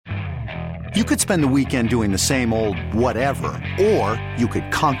You could spend the weekend doing the same old whatever, or you could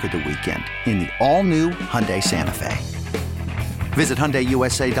conquer the weekend in the all-new Hyundai Santa Fe. Visit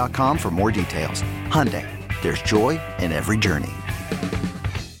HyundaiUSA.com for more details. Hyundai, there's joy in every journey.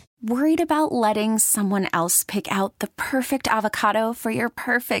 Worried about letting someone else pick out the perfect avocado for your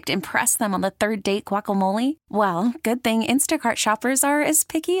perfect impress them on the third date guacamole? Well, good thing Instacart shoppers are as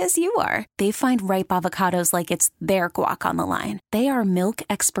picky as you are. They find ripe avocados like it's their guac on the line. They are milk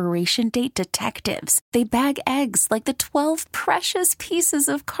expiration date detectives. They bag eggs like the 12 precious pieces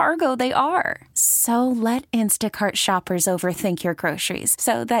of cargo they are. So let Instacart shoppers overthink your groceries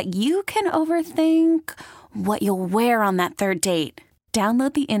so that you can overthink what you'll wear on that third date.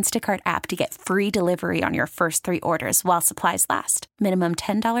 Download the Instacart app to get free delivery on your first 3 orders while supplies last. Minimum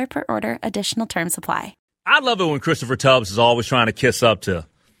 $10 per order. Additional terms apply. I love it when Christopher Tubbs is always trying to kiss up to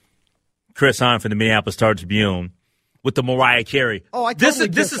Chris Hine from the Minneapolis Star-Tribune with the Mariah Carey. Oh, I this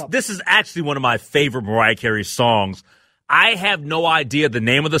totally is actually one of my favorite Mariah Carey songs. I have no idea the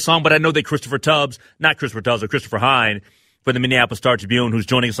name of the song, but I know that Christopher Hine for the Minneapolis Star-Tribune, who's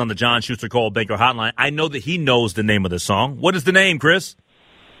joining us on the John Schuster Coldwell Banker Hotline. I know that he knows the name of the song. What is the name, Chris?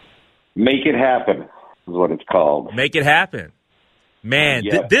 Make It Happen is what it's called. Make It Happen. Man,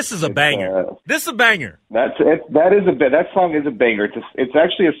 Yes, this is a banger. This is a banger. That song is a banger. It's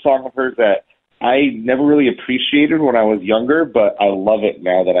actually a song of hers that I never really appreciated when I was younger, but I love it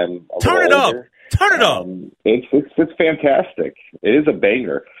now that I'm a Turn it little up. older. Turn it up. It's fantastic. It is a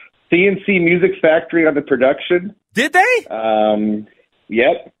banger. CNC Music Factory on the production. Did they?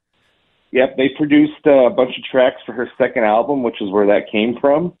 Yep. They produced a bunch of tracks for her second album, which is where that came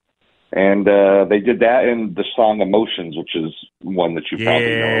from. And they did that in the song Emotions, which is one that you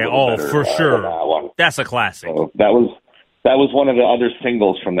probably know a little better, for sure. that one. That's a classic. So that was one of the other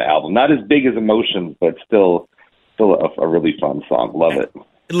singles from the album. Not as big as Emotions, but still a really fun song. Love it.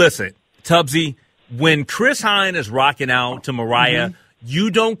 Listen, Tubbsy, when Chris Hine is rocking out to Mariah,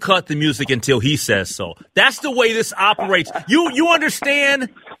 you don't cut the music until he says so. That's the way this operates. You understand?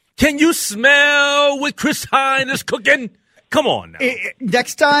 Can you smell what Chris Hine is cooking? Come on now.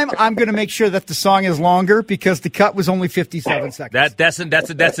 Next time, I'm going to make sure that the song is longer because the cut was only 57 seconds. That's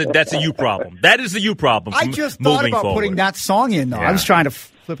a you problem. That is a you problem. I just thought about putting that song in, though. Yeah. I was trying to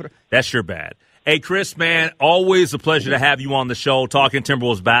flip it. That's your bad. Hey, Chris, man, always a pleasure to have you on the show talking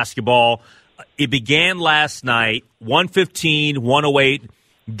Timberwolves basketball. It began last night, 115-108.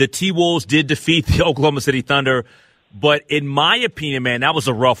 The T-Wolves did defeat the Oklahoma City Thunder. But in my opinion, man, that was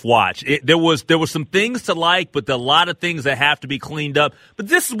a rough watch. There was some things to like, but a lot of things that have to be cleaned up. But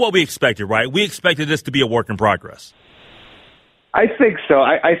this is what we expected, right? We expected this to be a work in progress. I think so.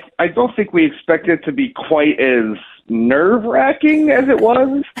 I don't think we expected it to be quite as nerve-wracking as it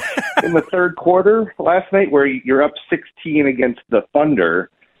was in the third quarter last night, where you're up 16 against the Thunder,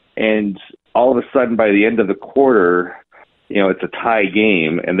 and all of a sudden by the end of the quarter, it's a tie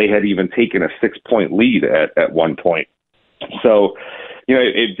game, and they had even taken a 6-point lead at one point. So,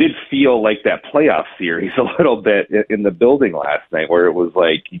 it did feel like that playoff series a little bit in the building last night, where it was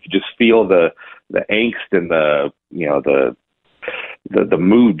like you could just feel the angst and the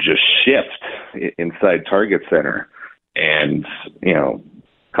mood just shift inside Target Center. And, a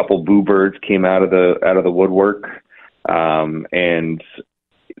couple boo birds came out of the woodwork. And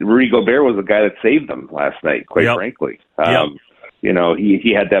Rudy Gobert was the guy that saved them last night, quite frankly.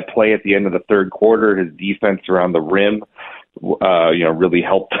 He had that play at the end of the third quarter. His defense around the rim, really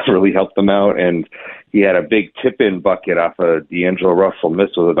helped them out. And he had a big tip-in bucket off a D'Angelo Russell miss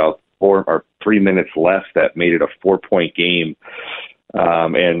with about 4 or 3 minutes left that made it a 4-point game.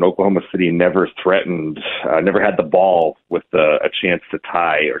 And Oklahoma City never had the ball with a chance to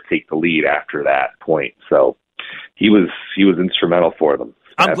tie or take the lead after that point. So he was instrumental for them.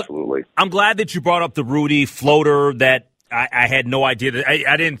 Absolutely. I'm glad that you brought up the Rudy floater that I had no idea that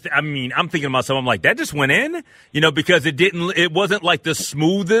I didn't. I mean, I'm thinking to myself, I'm like, that just went in, because it wasn't like the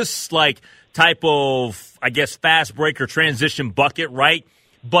smoothest type of, I guess, fast break or transition bucket, right?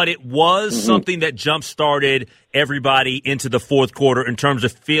 But it was something that jump-started everybody into the fourth quarter in terms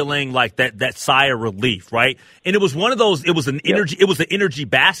of feeling like that sigh of relief, right? And it was one of those, it was an energy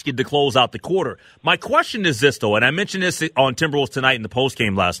basket to close out the quarter. My question is this, though, and I mentioned this on Timberwolves Tonight in the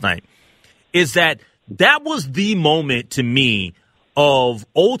postgame last night, is that was the moment to me of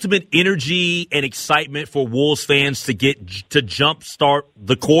ultimate energy and excitement for Wolves fans to jumpstart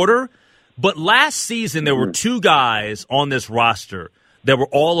the quarter. But last season, there were two guys on this roster that were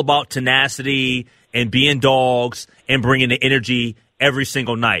all about tenacity and being dogs and bringing the energy, every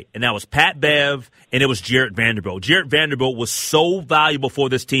single night, and that was Pat Bev and it was Jarrett Vanderbilt. Jarrett Vanderbilt was so valuable for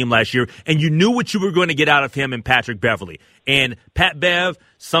this team last year, and you knew what you were going to get out of him and Patrick Beverley. And Pat Bev,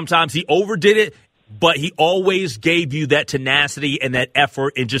 sometimes he overdid it, but he always gave you that tenacity and that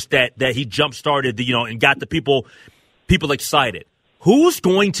effort and just that he jump-started, and got the people excited. Who's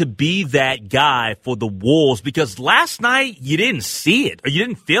going to be that guy for the Wolves? Because last night you didn't see it or you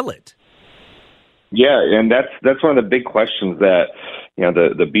didn't feel it. Yeah, and that's one of the big questions that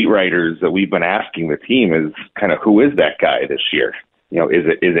the beat writers that we've been asking the team is kind of who is that guy this year? Is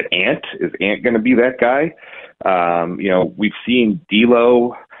it Ant? Is Ant going to be that guy? We've seen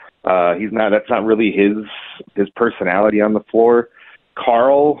D'Lo. That's not really his personality on the floor.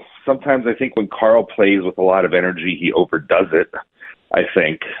 Karl, sometimes I think when Karl plays with a lot of energy, he overdoes it. I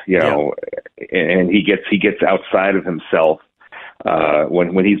think, and he gets outside of himself.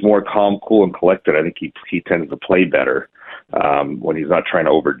 When he's more calm, cool, and collected, I think he tends to play better when he's not trying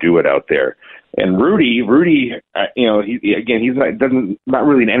to overdo it out there. And Rudy, he's not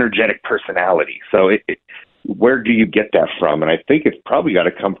really an energetic personality. So where do you get that from? And I think it's probably got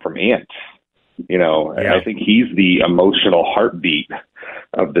to come from Ant. I think he's the emotional heartbeat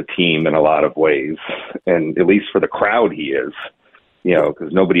of the team in a lot of ways, and at least for the crowd, he is.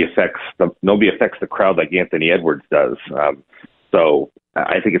 Because nobody affects the crowd like Anthony Edwards does. So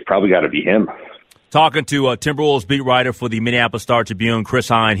I think it's probably got to be him. Talking to Timberwolves beat writer for the Minneapolis Star-Tribune, Chris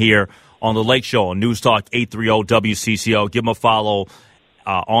Hine, here on the Lake Show on News Talk 830 WCCO. Give him a follow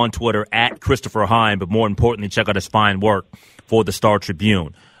on Twitter at Christopher Hine, but more importantly, check out his fine work for the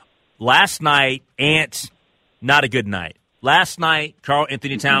Star-Tribune. Last night, Ant, not a good night. Last night, Karl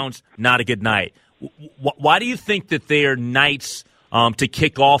Anthony Towns, not a good night. Why do you think that their nights to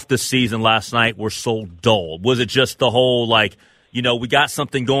kick off the season last night were so dull? Was it just the whole, we got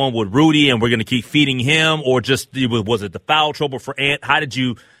something going with Rudy and we're going to keep feeding him, or just was it the foul trouble for Ant? How did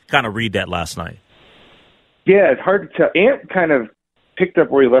you kind of read that last night? Yeah, it's hard to tell. Ant kind of picked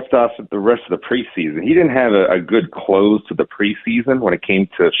up where he left off at the rest of the preseason. He didn't have a good close to the preseason when it came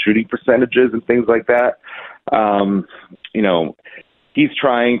to shooting percentages and things like that. He's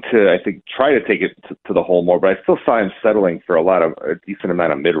trying to, I think, take it to the hole more, but I still saw him settling for a decent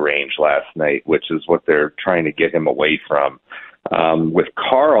amount of mid-range last night, which is what they're trying to get him away from. With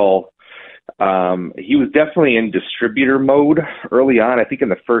Karl, he was definitely in distributor mode early on. I think in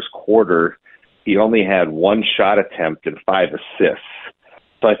the first quarter, he only had one shot attempt and 5 assists.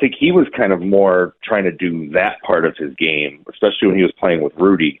 So I think he was kind of more trying to do that part of his game, especially when he was playing with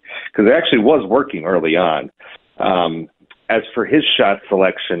Rudy, because it actually was working early on. As for his shot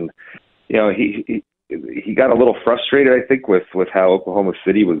selection, he got a little frustrated, I think, with how Oklahoma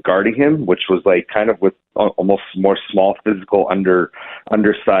City was guarding him, which was kind of with almost more small, physical,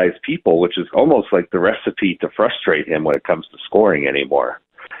 undersized people, which is almost like the recipe to frustrate him when it comes to scoring anymore.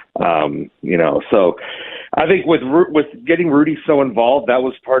 So I think with getting Rudy so involved, that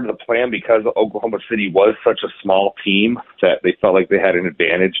was part of the plan, because Oklahoma City was such a small team that they felt like they had an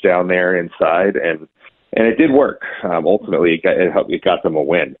advantage down there inside, and it did work. Ultimately, it got them a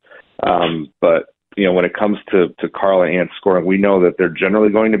win. But when it comes to Karl and Ant scoring, we know that they're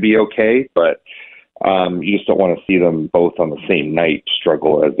generally going to be okay, but you just don't want to see them both on the same night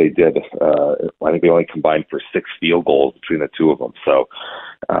struggle as they did. I think they only combined for 6 field goals between the two of them. So,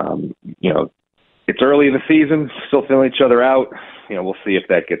 it's early in the season, still feeling each other out. We'll see if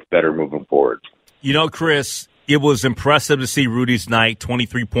that gets better moving forward. Chris, it was impressive to see Rudy's night,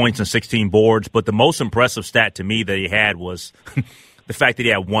 23 points and 16 boards, but the most impressive stat to me that he had was the fact that he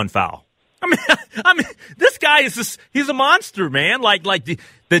had 1 foul. I mean, this guy he's a monster, man. Like the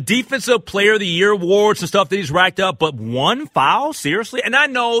Defensive Player of the Year awards and stuff that he's racked up, but 1 foul? Seriously? And I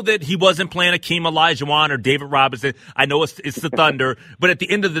know that he wasn't playing Akeem Olajuwon or David Robinson. I know it's the Thunder, but at the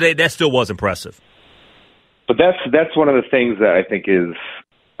end of the day, that still was impressive. But that's one of the things that I think is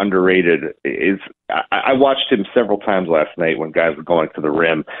underrated. Is I watched him several times last night when guys were going to the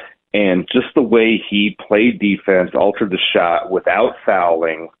rim, and just the way he played defense, altered the shot without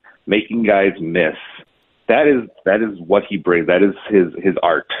fouling, making guys miss. That is what he brings. That is his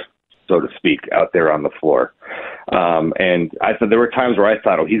art, so to speak, out there on the floor. And I thought there were times where I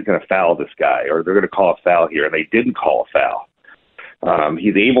thought, he's going to foul this guy, or they're going to call a foul here, and they didn't call a foul.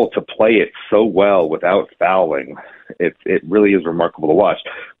 He's able to play it so well without fouling. It really is remarkable to watch.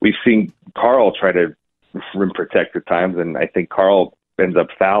 We've seen Karl try to rim protect at times, and I think Karl ends up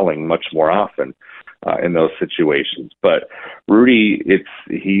fouling much more often in those situations. But Rudy,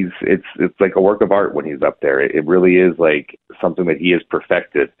 it's like a work of art when he's up there. It really is like something that he has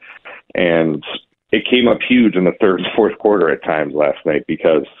perfected, and it came up huge in the third and fourth quarter at times last night,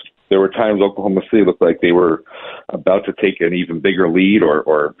 because there were times Oklahoma City looked like they were about to take an even bigger lead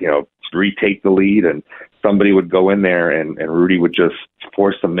or retake the lead, and somebody would go in there and Rudy would just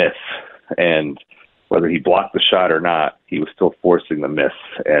force a miss. And whether he blocked the shot or not, he was still forcing the miss.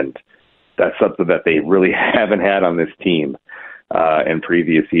 And that's something that they really haven't had on this team in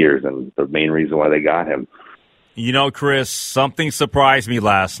previous years, and the main reason why they got him. You know, Chris, something surprised me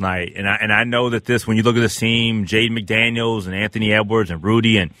last night, and I know that when you look at this team, Jaden McDaniels and Anthony Edwards and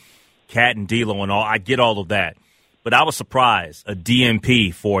Rudy and Cat and D'Lo and all, I get all of that. But I was surprised, a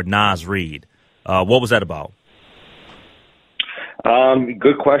DNP for Naz Reid. What was that about?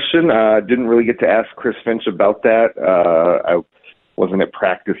 Good question. Didn't really get to ask Chris Finch about that. I wasn't at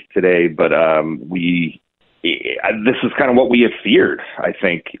practice today, but this is kind of what we had feared, I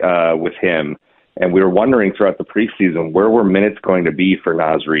think, with him. And we were wondering throughout the preseason, where were minutes going to be for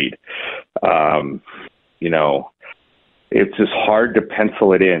Naz Reid? It's just hard to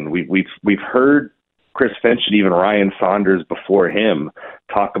pencil it in. We've heard Chris Finch and even Ryan Saunders before him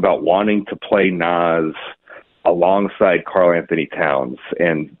talk about wanting to play Naz alongside Karl Anthony Towns.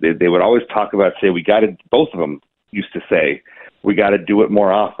 And they would always talk about, both of them used to say, we got to do it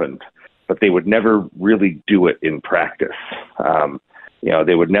more often, but they would never really do it in practice.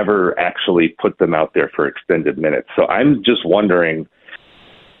 They would never actually put them out there for extended minutes. So I'm just wondering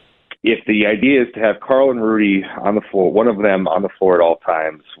if the idea is to have Karl and Rudy on the floor, one of them on the floor at all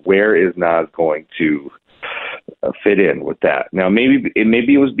times, where is Naz going to fit in with that? Now, maybe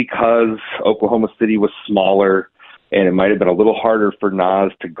it was because Oklahoma City was smaller and it might have been a little harder for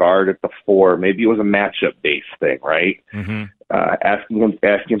Naz to guard at the 4. Maybe it was a matchup-based thing, right? Mm-hmm. Asking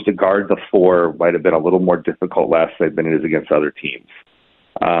him to guard the 4 might have been a little more difficult last night than it is against other teams.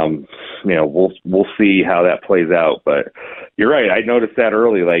 We'll see how that plays out. But you're right. I noticed that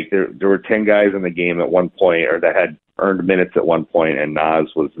early. Like there were 10 guys in the game at one point, or that had earned minutes at one point, and Naz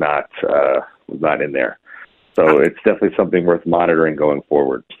was not in there. So it's definitely something worth monitoring going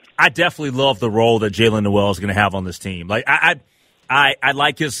forward. I definitely love the role that Jaylen Nowell is going to have on this team. Like I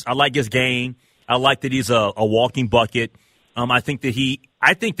like his game. I like that he's a walking bucket. I think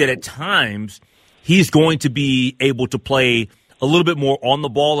that at times he's going to be able to play a little bit more on the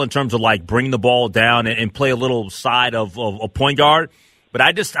ball in terms of like bring the ball down and play a little side of a point guard. But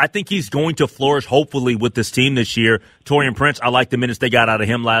I think he's going to flourish hopefully with this team this year. Taurean Prince, I like the minutes they got out of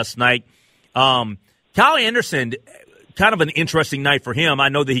him last night. Kyle Anderson, kind of an interesting night for him. I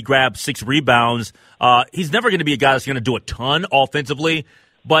know that he grabbed 6 rebounds. He's never going to be a guy that's going to do a ton offensively,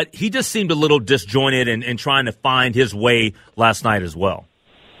 but he just seemed a little disjointed and trying to find his way last night as well.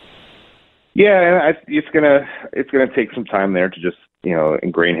 Yeah, and it's gonna take some time there to just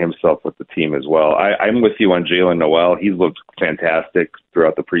ingrain himself with the team as well. I'm with you on Jaylen Nowell. He's looked fantastic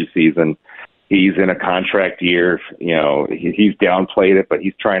throughout the preseason. He's in a contract year. He's downplayed it, but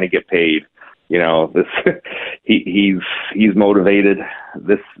he's trying to get paid. He's motivated.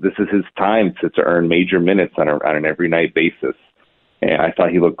 This is his time to earn major minutes on an every night basis. And I thought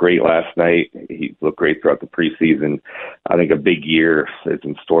he looked great last night. He looked great throughout the preseason. I think a big year is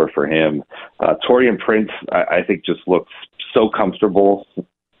in store for him. Taurean Prince, I think, just looks so comfortable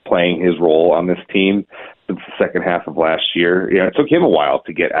playing his role on this team since the second half of last year. It took him a while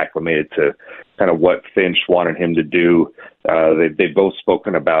to get acclimated to kind of what Finch wanted him to do. They've both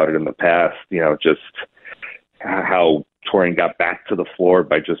spoken about it in the past, just how Taurean got back to the floor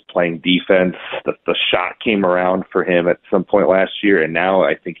by just playing defense. The shot came around for him at some point last year, and now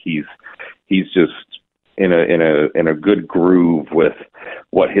I think he's just in a good groove with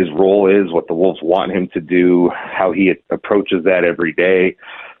what his role is, what the Wolves want him to do, how he approaches that every day.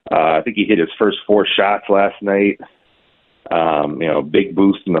 I think he hit his first 4 shots last night. Big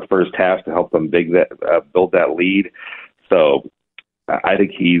boost in the first half to help them build that lead. So I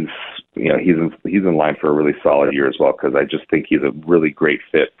think he's in line for a really solid year as well, because I just think he's a really great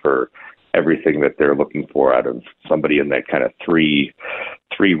fit for everything that they're looking for out of somebody in that kind of three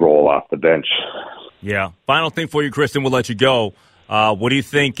role off the bench. Yeah. Final thing for you, Kristen, we'll let you go. What do you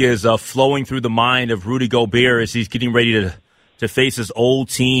think is flowing through the mind of Rudy Gobert as he's getting ready to face his old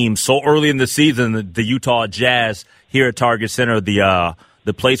team so early in the season, the Utah Jazz here at Target Center, the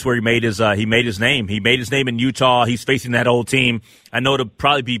place where he made his name. He made his name in Utah. He's facing that old team. I know it'll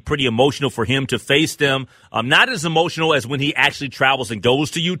probably be pretty emotional for him to face them. Not as emotional as when he actually travels and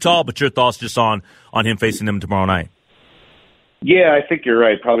goes to Utah, but your thoughts just on him facing them tomorrow night. Yeah, I think you're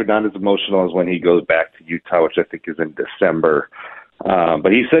right. Probably not as emotional as when he goes back to Utah, which I think is in December.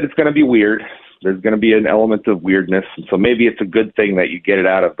 But he said it's going to be weird. There's going to be an element of weirdness. So maybe it's a good thing that you get it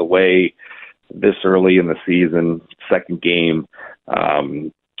out of the way this early in the season, second game.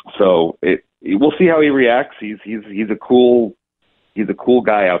 So we'll see how he reacts. He's a cool he's a cool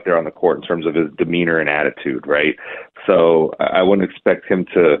guy out there on the court in terms of his demeanor and attitude, right? So I wouldn't expect him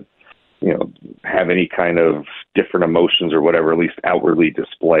to, have any kind of different emotions or whatever, at least outwardly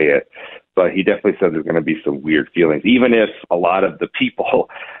display it. But he definitely said there's going to be some weird feelings, even if a lot of the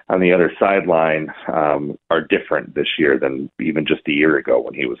people on the other sideline are different this year than even just a year ago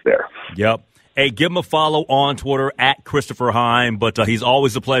when he was there. Yep. Hey, give him a follow on Twitter at Christopher Hine, but he's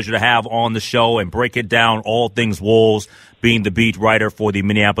always a pleasure to have on the show and break it down, all things Wolves, being the beat writer for the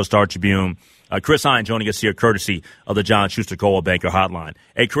Minneapolis Star-Tribune. Chris Hine joining us here, courtesy of the John Schuster Coldwell Banker Hotline.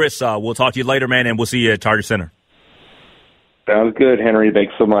 Hey, Chris, we'll talk to you later, man, and we'll see you at Target Center. Sounds good, Henry.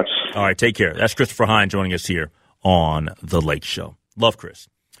 Thanks so much. All right, take care. That's Christopher Hine joining us here on The Lake Show. Love Chris.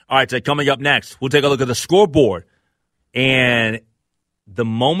 All right, so coming up next, we'll take a look at the scoreboard. And the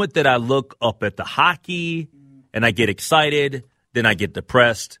moment that I look up at the hockey and I get excited, then I get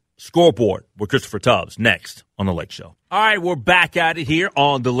depressed. Scoreboard with Christopher Tubbs next on The Lake Show. All right, we're back at it here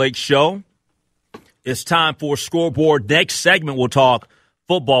on The Lake Show. It's time for Scoreboard. Next segment, we'll talk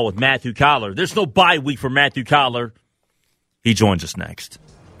football with Matthew Collar. There's no bye week for Matthew Collar. He joins us next.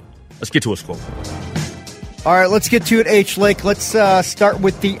 Let's get to a scoreboard. All right, let's get to it, H. Lake. Let's start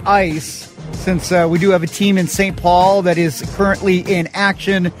with the ice, since we do have a team in St. Paul that is currently in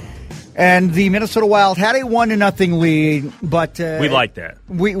action. And the Minnesota Wild had a 1-0 lead, but we like that.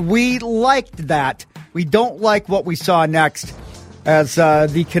 We liked that. We don't like what we saw next, as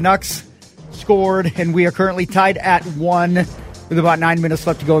the Canucks scored, and we are currently tied at 1 with about 9 minutes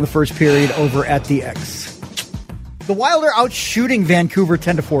left to go in the first period over at the X. The Wild are out shooting Vancouver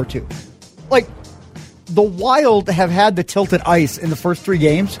 10-4 too. Like, the Wild have had the tilted ice in the first 3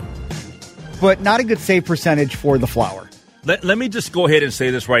 games, but not a good save percentage for the Flower. Let me just go ahead and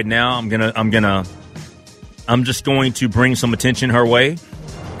say this right now. I'm just going to bring some attention her way.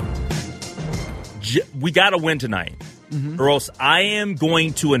 We got to win tonight, or else I am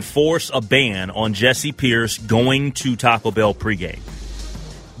going to enforce a ban on Jesse Pierce going to Taco Bell pregame.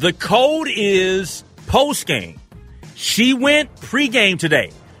 The code is postgame. She went pregame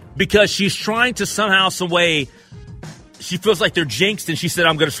today because she's trying to somehow, some way, she feels like they're jinxed, and she said,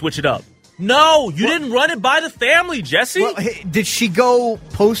 I'm going to switch it up. No, you didn't run it by the family, Jesse. Well, hey, did she go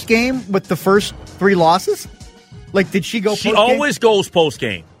post-game with the first 3 losses? Like, did she go post-game? She always goes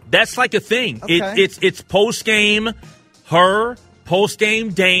post-game. That's like a thing. Okay. It's post-game her,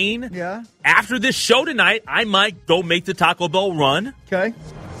 post-game Dane. Yeah. After this show tonight, I might go make the Taco Bell run. Okay.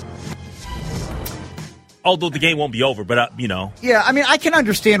 Although the game won't be over, but, Yeah, I mean, I can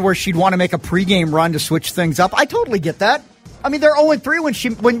understand where she'd want to make a pregame run to switch things up. I totally get that. I mean, they're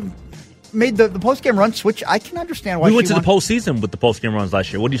 0-3 when made the postgame run switch. I can understand why we went to the postseason with the postgame runs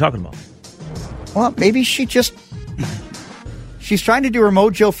last year. What are you talking about? Well, maybe she's trying to do her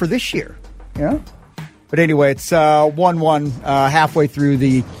mojo for this year. Yeah. But anyway, it's 1-1 halfway through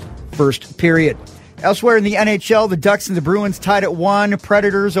the first period. Elsewhere in the NHL, the Ducks and the Bruins tied at 1.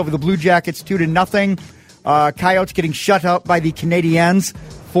 Predators over the Blue Jackets 2-0. Coyotes getting shut out by the Canadiens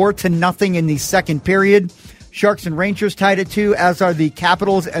 4-0 in the second period. Sharks and Rangers tied at 2, as are the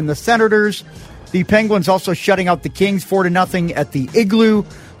Capitals and the Senators. The Penguins also shutting out the Kings 4-0 at the Igloo.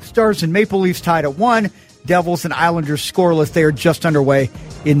 Stars and Maple Leafs tied at 1. Devils and Islanders scoreless. They are just underway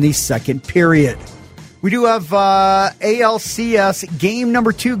in the second period. We do have ALCS game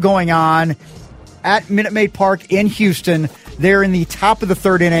number 2 going on at Minute Maid Park in Houston. They're in the top of the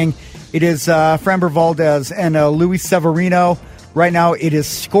third inning. It is Framber Valdez and Luis Severino. Right now it is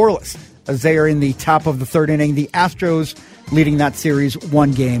scoreless, as they are in the top of the third inning. The Astros leading that series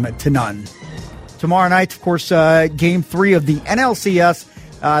 1-0. Tomorrow night, of course, Game 3 of the NLCS.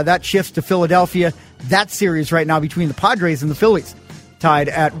 That shifts to Philadelphia. That series right now between the Padres and the Phillies tied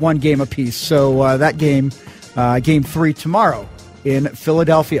at 1 game apiece. So that game, Game 3 tomorrow in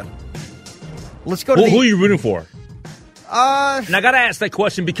Philadelphia. Let's go to who are you rooting for? And I got to ask that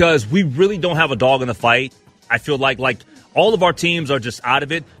question because we really don't have a dog in the fight. I feel like all of our teams are just out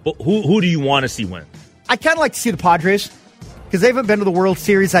of it. But who do you want to see win? I kind of like to see the Padres because they haven't been to the World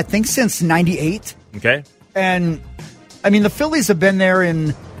Series, I think, since '98. Okay. And, I mean, the Phillies have been there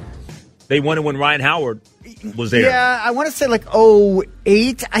in... They won it when Ryan Howard was there. Yeah, I want to say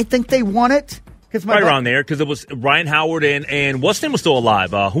 2008, I think they won it. Right around there, because it was Ryan Howard and what's name was still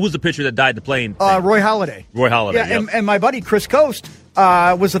alive? Who was the pitcher that died to play? Roy Halladay. Roy Halladay, yeah. Yep. And my buddy Chris Coast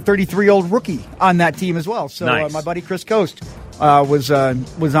was a 33-year-old rookie on that team as well. So nice. My buddy Chris Coast was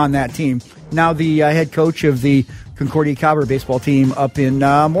on that team. Now the head coach of the Concordia Cobra baseball team up in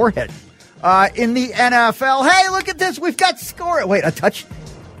Moorhead. In the NFL, hey, look at this. We've got score. Wait,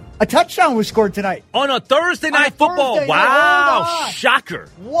 a touchdown was scored tonight. On a Thursday night football. Thursday wow. night. Shocker.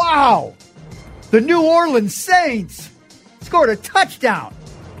 Wow. The New Orleans Saints scored a touchdown.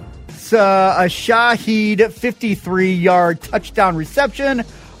 It's a Shaheed 53-yard touchdown reception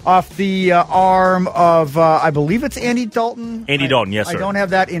off the arm of, I believe it's Andy Dalton. Andy Dalton, yes, sir. I don't have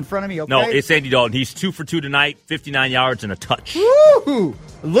that in front of me. Okay. No, it's Andy Dalton. He's 2 for 2 tonight, 59 yards and a touch. Woo!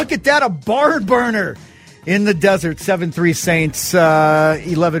 Look at that, a barn burner in the desert. 7-3 Saints,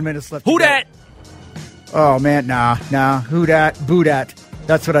 11 minutes left. Who dat? Oh, man, nah. Who dat? Boo dat.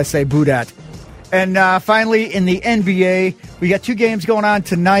 That's what I say, boo dat. And finally, in the NBA, we got 2 games going on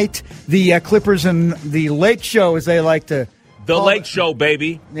tonight. The Clippers and the Lake Show, as they like to The Lake Show,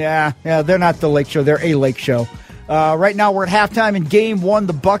 baby. Yeah, they're not the Lake Show. They're a Lake Show. Right now, we're at halftime in Game 1.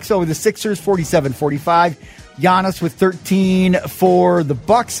 The Bucks over the Sixers, 47-45. Giannis with 13 for the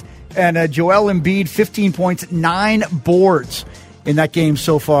Bucks. And Joel Embiid, 15 points, 9 boards in that game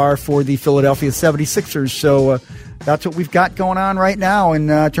so far for the Philadelphia 76ers. So that's what we've got going on right now in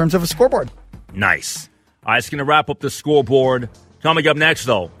terms of a scoreboard. Nice. All right, it's going to wrap up the scoreboard. Coming up next,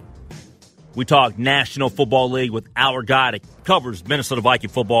 though, we talk National Football League with our guy that covers Minnesota Viking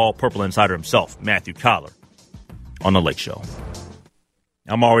football, Purple Insider himself, Matthew Collar, on The Lake Show.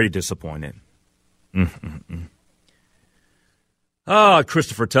 I'm already disappointed. Oh,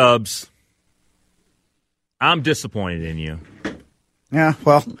 Christopher Tubbs. I'm disappointed in you. Yeah,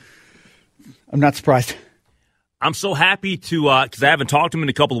 well, I'm not surprised. I'm so happy to, because I haven't talked to him in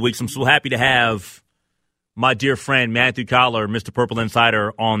a couple of weeks, I'm so happy to have my dear friend Matthew Collar, Mr. Purple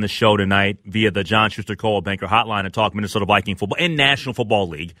Insider, on the show tonight via the John Schuster Coldwell Banker Hotline and talk Minnesota Viking football and National Football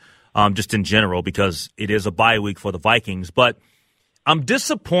League, just in general, because it is a bye week for the Vikings. But I'm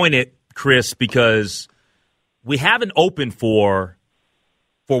disappointed, Chris, because we haven't opened for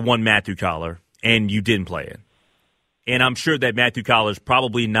one Matthew Collar, and you didn't play it. And I'm sure that Matthew Collar is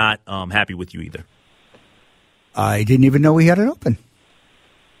probably not happy with you either. I didn't even know we had it open.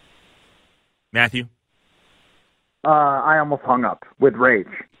 Matthew? I almost hung up with rage.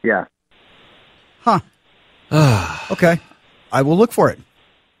 Yeah. Huh. Okay. I will look for it.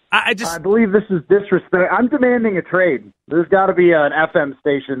 I believe this is disrespect. I'm demanding a trade. There's got to be an FM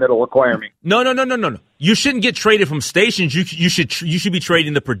station that'll acquire me. No. You shouldn't get traded from stations. You should be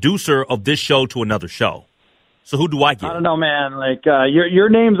trading the producer of this show to another show. So who do I get? I don't know, man. Like your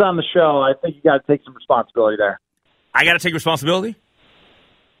name's on the show. I think you got to take some responsibility there. I got to take responsibility?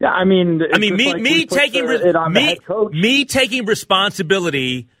 Yeah, I mean, me taking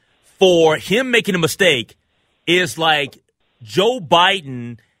responsibility for him making a mistake is like Joe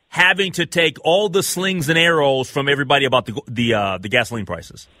Biden having to take all the slings and arrows from everybody about the gasoline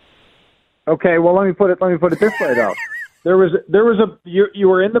prices. Okay, well let me put it this way though. You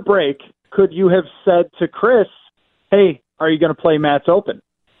were in the break. Could you have said to Chris, "Hey, are you going to play Matt's Open?"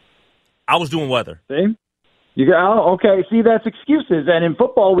 I was doing weather. See? Okay. See, that's excuses, and in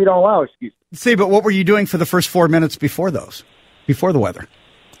football, we don't allow excuses. See, but what were you doing for the first 4 minutes before the weather?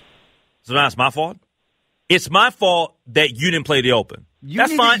 So now it's my fault? It's my fault that you didn't play the Open.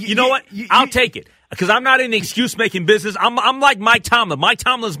 That's fine. You know what? I'll take it. Because I'm not in the excuse-making business. I'm like Mike Tomlin. Mike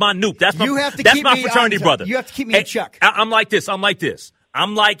Tomlin's my nuke. That's my fraternity brother. You have to keep me in check. I'm like this.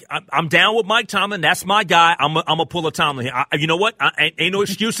 I'm down with Mike Tomlin. That's my guy. I'm going to pull a Tomlin here. You know what? Ain't no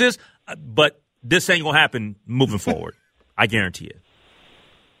excuses, but this ain't going to happen moving forward. I guarantee it.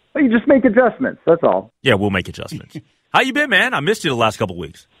 Well, you just make adjustments. That's all. Yeah, we'll make adjustments. How you been, man? I missed you the last couple of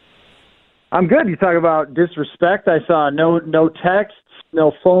weeks. I'm good. You talk about disrespect. I saw no texts,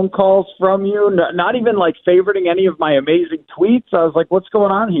 no phone calls from you, not even like favoriting any of my amazing tweets. I was like, what's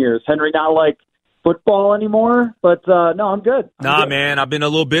going on here? Is Henry not like football anymore? But no, I'm good. I'm good. Man, I've been a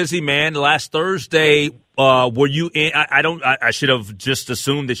little busy, man. Last Thursday, were you in? I should have just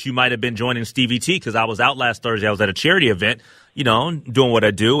assumed that you might have been joining Stevie T because I was out last Thursday. I was at a charity event, doing what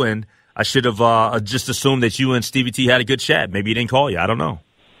I do, and I should have just assumed that you and Stevie T had a good chat. Maybe he didn't call you. I don't know.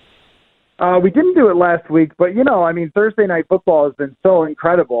 We didn't do it last week, but, Thursday Night Football has been so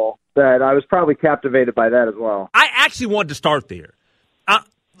incredible that I was probably captivated by that as well. I actually wanted to start there.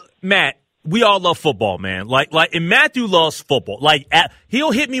 Matt, we all love football, man. And Matthew loves football.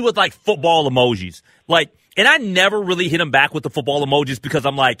 He'll hit me with, football emojis. And I never really hit him back with the football emojis because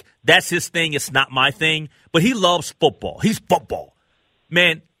I'm like, that's his thing. It's not my thing. But he loves football. He's football.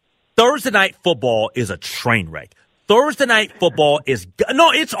 Man, Thursday Night Football is a train wreck. Thursday Night Football it's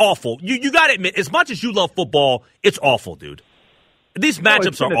awful. You got to admit, as much as you love football, it's awful, dude. These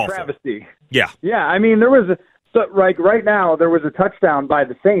matchups are awful. Travesty. Yeah. Yeah, there was right now there was a touchdown by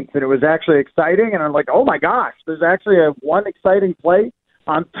the Saints, and it was actually exciting, and I'm like, oh my gosh, there's actually one exciting play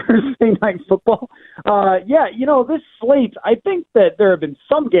on Thursday Night Football. This slate, I think that there have been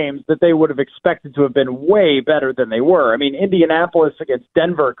some games that they would have expected to have been way better than they were. Indianapolis against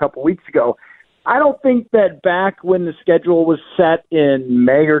Denver a couple weeks ago, I don't think that back when the schedule was set in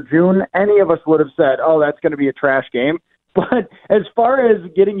May or June, any of us would have said, oh, that's going to be a trash game. But as far as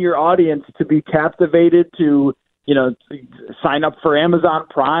getting your audience to be captivated to, sign up for Amazon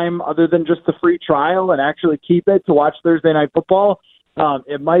Prime other than just the free trial and actually keep it to watch Thursday Night Football,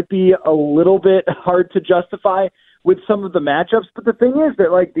 it might be a little bit hard to justify with some of the matchups. But the thing is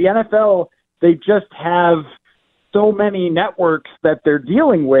that, like, the NFL, they just have so many networks that they're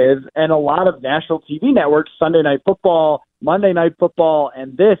dealing with, and a lot of national TV networks, Sunday Night Football, Monday Night Football,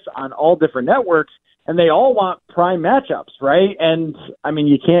 and this on all different networks, and they all want prime matchups, right? And, I mean,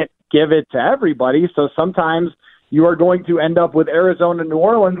 you can't give it to everybody, so sometimes you are going to end up with Arizona, New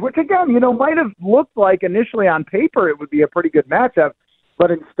Orleans, which, again, might have looked like initially on paper it would be a pretty good matchup,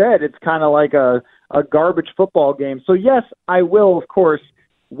 but instead it's kind of like a garbage football game. So, yes, I will, of course,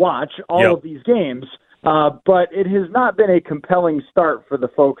 watch all of these games, but it has not been a compelling start for the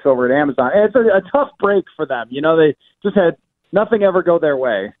folks over at Amazon. And it's a tough break for them. They just had nothing ever go their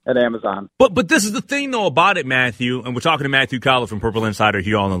way at Amazon. But this is the thing, though, about it, Matthew, and we're talking to Matthew Collar from Purple Insider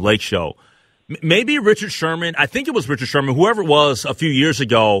here on the Lake Show. Maybe Richard Sherman, I think it was Richard Sherman, whoever it was a few years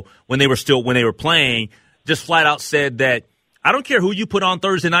ago when they were playing, just flat out said that I don't care who you put on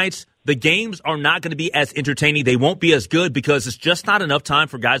Thursday nights, the games are not going to be as entertaining. They won't be as good because it's just not enough time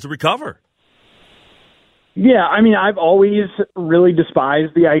for guys to recover. Yeah, I mean, I've always really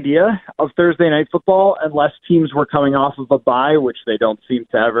despised the idea of Thursday Night Football unless teams were coming off of a bye, which they don't seem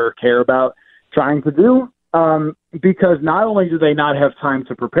to ever care about trying to do, because not only do they not have time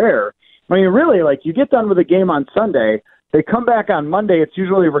to prepare, I mean, really, like, you get done with a game on Sunday, they come back on Monday, it's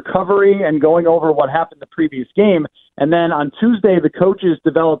usually recovery and going over what happened the previous game, and then on Tuesday, the coaches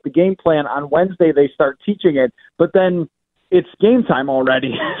develop the game plan. On Wednesday, they start teaching it, but then it's game time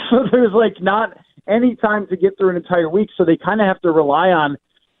already. So there's, like, not any time to get through an entire week, so they kind of have to rely on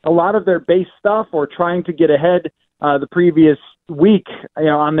a lot of their base stuff or trying to get ahead the previous week,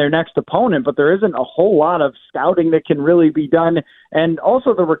 on their next opponent, but there isn't a whole lot of scouting that can really be done. And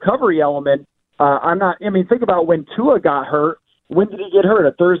also the recovery element, think about when Tua got hurt. When did he get hurt?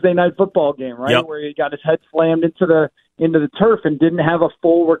 A Thursday Night Football game, right? Yep. Where he got his head slammed into the turf and didn't have a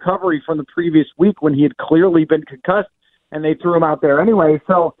full recovery from the previous week when he had clearly been concussed, and they threw him out there anyway.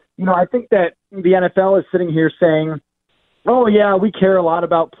 So, I think that the NFL is sitting here saying, oh, yeah, we care a lot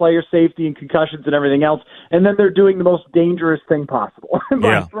about player safety and concussions and everything else, and then they're doing the most dangerous thing possible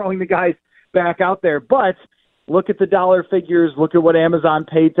by throwing the guys back out there. But look at the dollar figures, look at what Amazon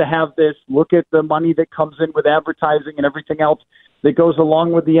paid to have this, look at the money that comes in with advertising and everything else that goes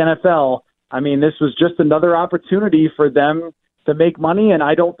along with the NFL. I mean, this was just another opportunity for them to make money, and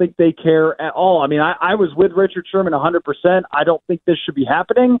I don't think they care at all. I mean, I was with Richard Sherman 100%. I don't think this should be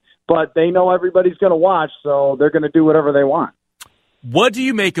happening, but they know everybody's going to watch, so they're going to do whatever they want. What do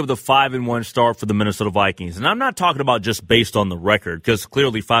you make of the 5-1 start for the Minnesota Vikings? And I'm not talking about just based on the record, because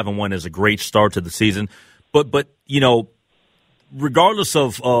clearly 5-1 is a great start to the season. But regardless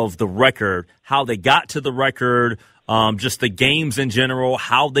of the record, how they got to the record, just the games in general,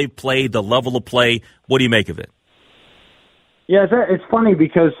 how they played, the level of play, what do you make of it? Yeah, it's funny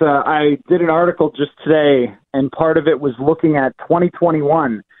because I did an article just today, and part of it was looking at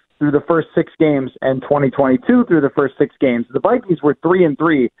 2021 through the first 6 games and 2022 through the first 6 games. The Vikings were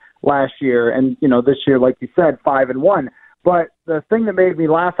 3-3 last year, and this year, like you said, 5-1. But the thing that made me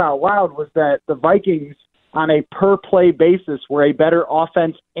laugh out loud was that the Vikings, on a per-play basis, were a better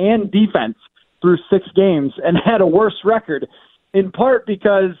offense and defense through 6 games and had a worse record, in part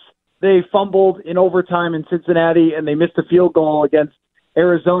because they fumbled in overtime in Cincinnati, and they missed a field goal against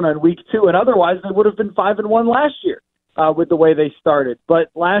Arizona in week 2. And otherwise, they would have been 5-1 last year with the way they started. But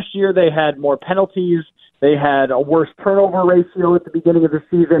last year, they had more penalties. They had a worse turnover ratio at the beginning of the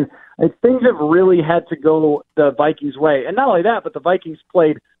season. And things have really had to go the Vikings' way. And not only that, but the Vikings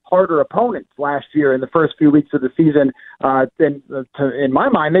played harder opponents last year in the first few weeks of the season. In my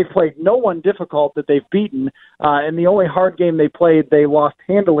mind, they've played no one difficult that they've beaten. And the only hard game they played, they lost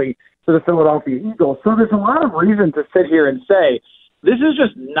handily to the Philadelphia Eagles. So there's a lot of reason to sit here and say, this is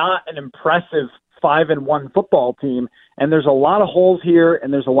just not an impressive 5-1 football team. And there's a lot of holes here,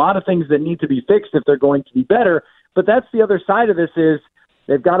 and there's a lot of things that need to be fixed if they're going to be better. But that's the other side of this is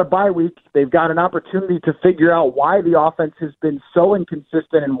they've got a bye week. They've got an opportunity to figure out why the offense has been so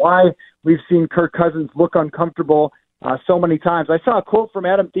inconsistent and why we've seen Kirk Cousins look uncomfortable so many times. I saw a quote from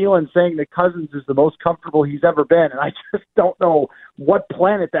Adam Thielen saying that Cousins is the most comfortable he's ever been, and I just don't know what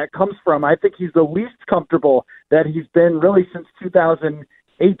planet that comes from. I think he's the least comfortable that he's been really since 2018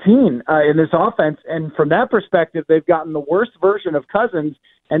 in this offense, and from that perspective, they've gotten the worst version of Cousins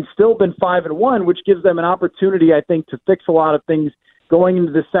and still been 5-1, which gives them an opportunity, I think, to fix a lot of things going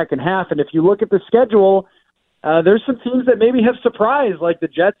into the second half. And if you look at the schedule, there's some teams that maybe have surprised, like the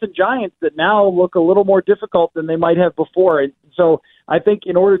Jets and Giants, that now look a little more difficult than they might have before. And so I think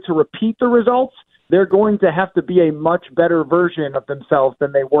in order to repeat the results, they're going to have to be a much better version of themselves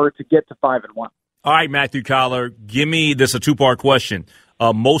than they were to get to 5-1. All right, Matthew Coller, give me this a two-part question.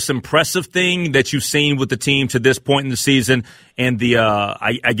 Most impressive thing that you've seen with the team to this point in the season, and the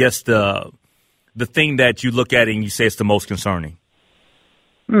I guess the thing that you look at and you say it's the most concerning.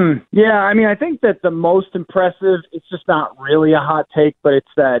 Yeah, I mean, I think that the most impressive, it's just not really a hot take, but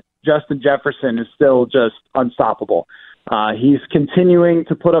it's that Justin Jefferson is still just unstoppable. He's continuing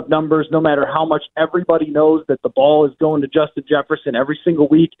to put up numbers no matter how much everybody knows that the ball is going to Justin Jefferson every single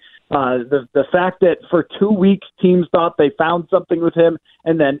week. The fact that for 2 weeks teams thought they found something with him,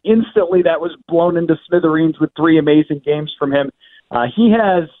 and then instantly that was blown into smithereens with 3 amazing games from him. He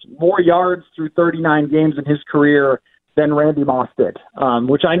has more yards through 39 games in his career than Randy Moss did,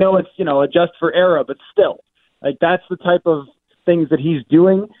 which I know it's, adjust for era, but still, like that's the type of things that he's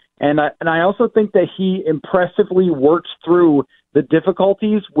doing. And I also think that he impressively works through the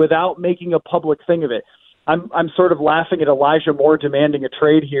difficulties without making a public thing of it. I'm sort of laughing at Elijah Moore demanding a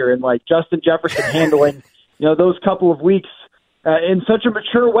trade here, and like Justin Jefferson handling, those couple of weeks in such a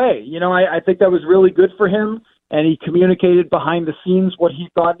mature way. I think that was really good for him, and he communicated behind the scenes what he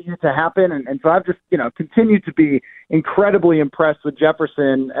thought needed to happen. And so I've just, continued to be incredibly impressed with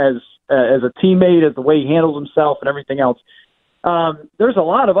Jefferson as a teammate, as the way he handles himself and everything else. There's a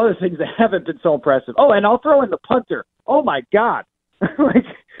lot of other things that haven't been so impressive. Oh, and I'll throw in the punter. Oh my God. Like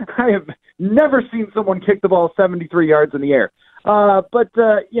I have never seen someone kick the ball 73 yards in the air. But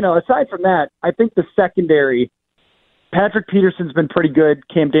aside from that, I think the secondary, Patrick Peterson's been pretty good.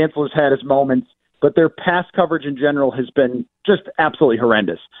 Cam Dantzler's had his moments, but their pass coverage in general has been just absolutely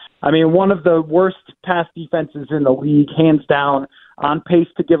horrendous. I mean, one of the worst pass defenses in the league, hands down, on pace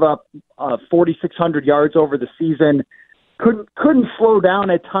to give up 4,600 yards over the season. Couldn't slow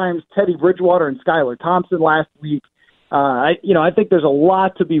down at times Teddy Bridgewater and Skylar Thompson last week. I think there's a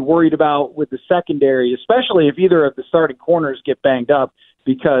lot to be worried about with the secondary, especially if either of the starting corners get banged up,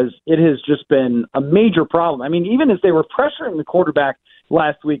 because it has just been a major problem. I mean, even as they were pressuring the quarterback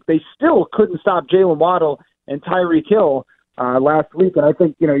last week, they still couldn't stop Jalen Waddle and Tyreek Hill last week. And I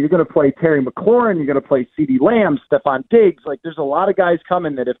think, you're going to play Terry McLaurin, you're going to play CeeDee Lamb, Stephon Diggs. Like, there's a lot of guys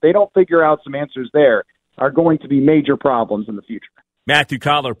coming that if they don't figure out some answers there, are going to be major problems in the future. Matthew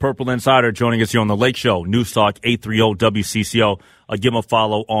Coller, Purple Insider, joining us here on The Lake Show, Newstalk 830 WCCO. Give him a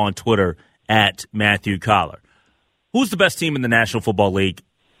follow on Twitter at Matthew Coller. Who's the best team in the National Football League?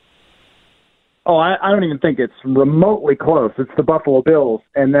 Oh, I don't even think it's remotely close. It's the Buffalo Bills,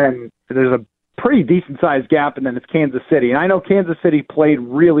 and then there's a pretty decent-sized gap, and then it's Kansas City. And I know Kansas City played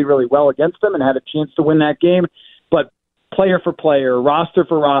really, really well against them and had a chance to win that game, but player for player, roster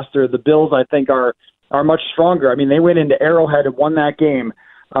for roster, the Bills, I think, are much stronger. I mean, they went into Arrowhead and won that game.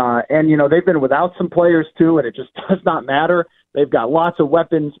 And, they've been without some players, too, and it just does not matter. They've got lots of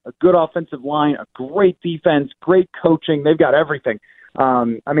weapons, a good offensive line, a great defense, great coaching. They've got everything. They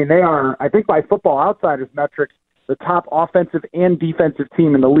are, I think by Football Outsiders metrics, the top offensive and defensive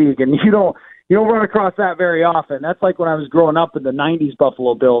team in the league. And you don't run across that very often. That's like when I was growing up in the 90s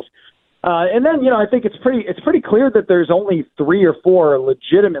Buffalo Bills. And then, I think it's pretty clear that there's only 3 or 4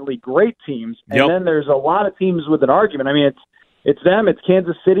 legitimately great teams, and then there's a lot of teams with an argument. I mean, it's them, it's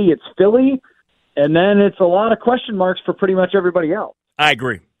Kansas City, it's Philly, and then it's a lot of question marks for pretty much everybody else. I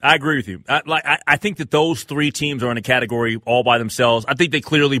agree with you. I think that those 3 teams are in a category all by themselves. I think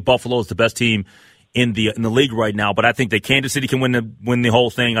Buffalo is the best team in the league right now, but I think that Kansas City can win the whole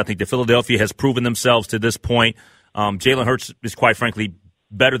thing. I think that Philadelphia has proven themselves to this point. Jalen Hurts is quite frankly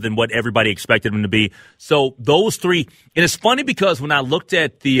better than what everybody expected him to be. So those 3, and it's funny because when I looked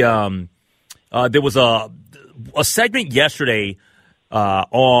at the, there was a segment yesterday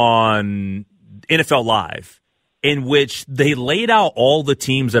on NFL Live in which they laid out all the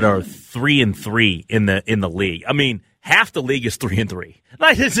teams that are 3-3 in the league. I mean, half the league is 3-3.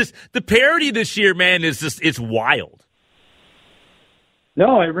 Like, it's just the parity this year, man, is just, it's wild.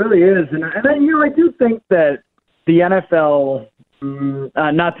 No, it really is, and then I do think that the NFL.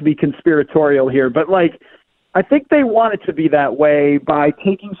 Not to be conspiratorial here, but I think they want it to be that way by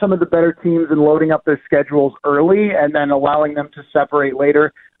taking some of the better teams and loading up their schedules early and then allowing them to separate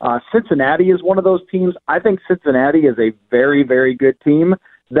later. Cincinnati is one of those teams. I think Cincinnati is a very, very good team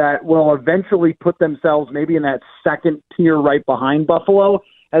that will eventually put themselves maybe in that second tier right behind Buffalo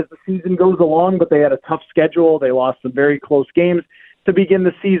as the season goes along, but they had a tough schedule. They lost some very close games to begin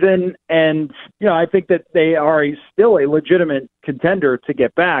the season, and I think that they are still a legitimate contender to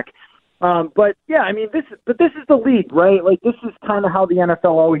get back. But yeah, I mean, this is the league, right? Like, this is kind of how the NFL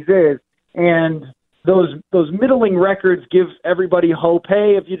always is. And those middling records give everybody hope.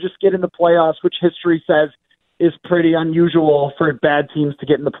 Hey, if you just get in the playoffs, which history says is pretty unusual for bad teams to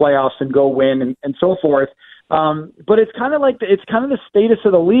get in the playoffs and go win and so forth. But it's kind of the status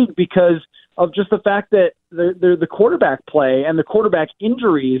of the league because of just the fact that the quarterback play and the quarterback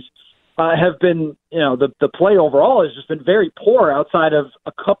injuries have been, the play overall has just been very poor outside of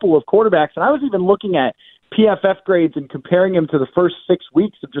a couple of quarterbacks. And I was even looking at PFF grades and comparing them to the first 6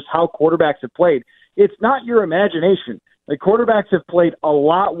 weeks of just how quarterbacks have played. It's not your imagination. The quarterbacks have played a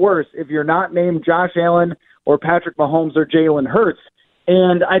lot worse if you're not named Josh Allen or Patrick Mahomes or Jalen Hurts.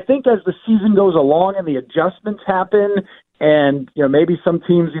 And I think as the season goes along and the adjustments happen and, maybe some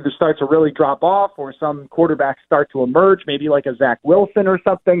teams either start to really drop off or some quarterbacks start to emerge, maybe like a Zach Wilson or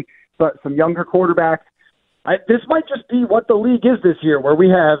something, but some younger quarterbacks, this might just be what the league is this year, where we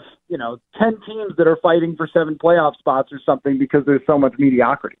have, 10 teams that are fighting for 7 playoff spots or something because there's so much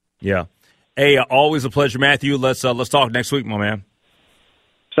mediocrity. Yeah. Hey, always a pleasure, Matthew. Let's talk next week, my man.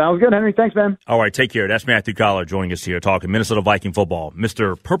 Sounds good, Henry. Thanks, man. All right, take care. That's Matthew Collar joining us here talking Minnesota Viking football,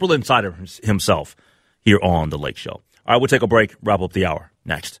 Mr. Purple Insider himself here on The Lake Show. All right, we'll take a break, wrap up the hour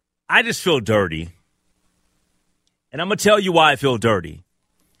next. I just feel dirty, and I'm going to tell you why I feel dirty.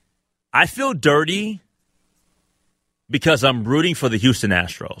 I feel dirty because I'm rooting for the Houston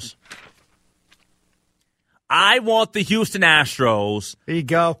Astros. I want the Houston Astros there you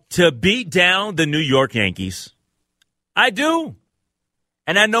go. To beat down the New York Yankees. I do.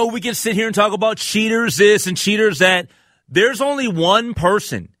 And I know we can sit here and talk about cheaters this and cheaters that. There's only one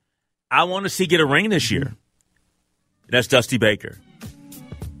person I want to see get a ring this year. That's Dusty Baker.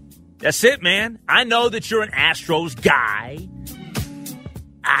 That's it, man. I know that you're an Astros guy.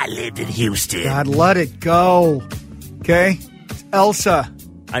 I lived in Houston. God, let it go. Okay? It's Elsa.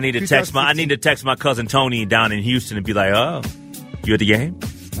 I need to text my cousin Tony down in Houston and be like, "Oh, you at the game?"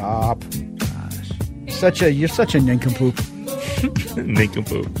 Stop. Gosh. You're such a nincompoop.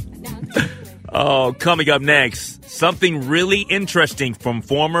 Nincompoop. Oh, coming up next, something really interesting from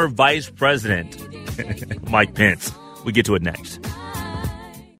former Vice President Mike Pence. We get to it next.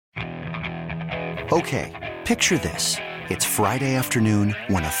 Okay, picture this. It's Friday afternoon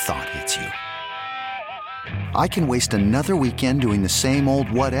when a thought hits you. I can waste another weekend doing the same old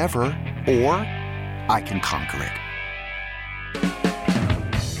whatever, or I can conquer it.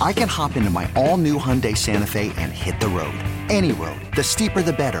 I can hop into my all-new Hyundai Santa Fe and hit the road. Any road. The steeper,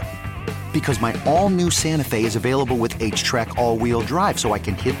 the better. Because my all-new Santa Fe is available with H-Track all-wheel drive, so I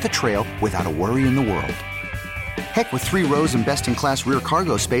can hit the trail without a worry in the world. Heck, with 3 rows and best-in-class rear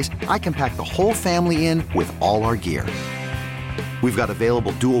cargo space, I can pack the whole family in with all our gear. We've got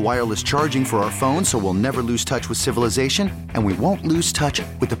available dual wireless charging for our phones, so we'll never lose touch with civilization, and we won't lose touch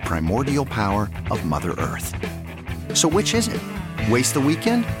with the primordial power of Mother Earth. So which is it? Waste the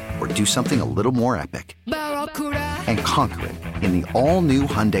weekend or do something a little more epic? And conquer it in the all-new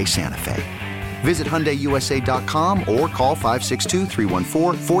Hyundai Santa Fe. Visit HyundaiUSA.com or call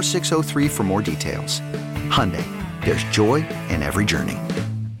 562-314-4603 for more details. Hyundai, there's joy in every journey.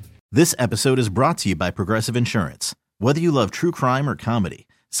 This episode is brought to you by Progressive Insurance. Whether you love true crime or comedy,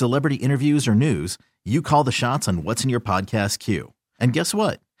 celebrity interviews or news, you call the shots on what's in your podcast queue. And guess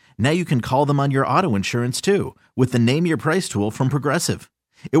what? Now you can call them on your auto insurance too with the Name Your Price tool from Progressive.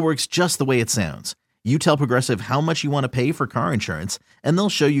 It works just the way it sounds. You tell Progressive how much you want to pay for car insurance, and they'll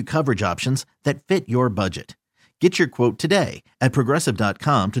show you coverage options that fit your budget. Get your quote today at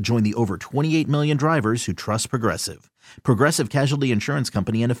Progressive.com to join the over 28 million drivers who trust Progressive. Progressive Casualty Insurance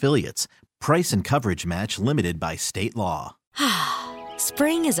Company and Affiliates. Price and coverage match limited by state law.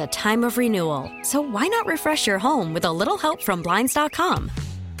 Spring is a time of renewal, so why not refresh your home with a little help from Blinds.com?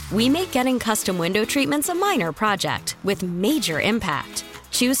 We make getting custom window treatments a minor project with major impact.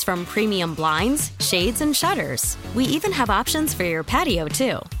 Choose from premium blinds, shades, and shutters. We even have options for your patio,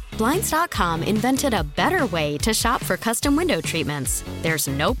 too. Blinds.com invented a better way to shop for custom window treatments. There's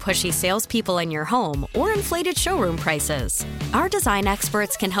no pushy salespeople in your home or inflated showroom prices. Our design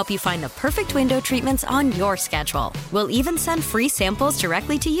experts can help you find the perfect window treatments on your schedule. We'll even send free samples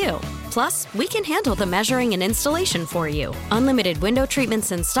directly to you. Plus, we can handle the measuring and installation for you. Unlimited window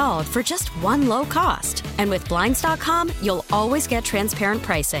treatments installed for just one low cost. And with Blinds.com, you'll always get transparent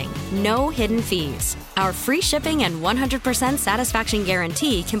pricing. No hidden fees. Our free shipping and 100% satisfaction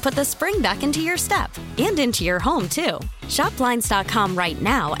guarantee can put the spring back into your step and into your home, too. Shop Blinds.com right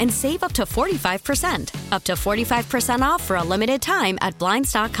now and save up to 45%. Up to 45% off for a limited time at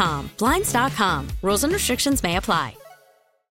Blinds.com. Blinds.com. Rules and restrictions may apply.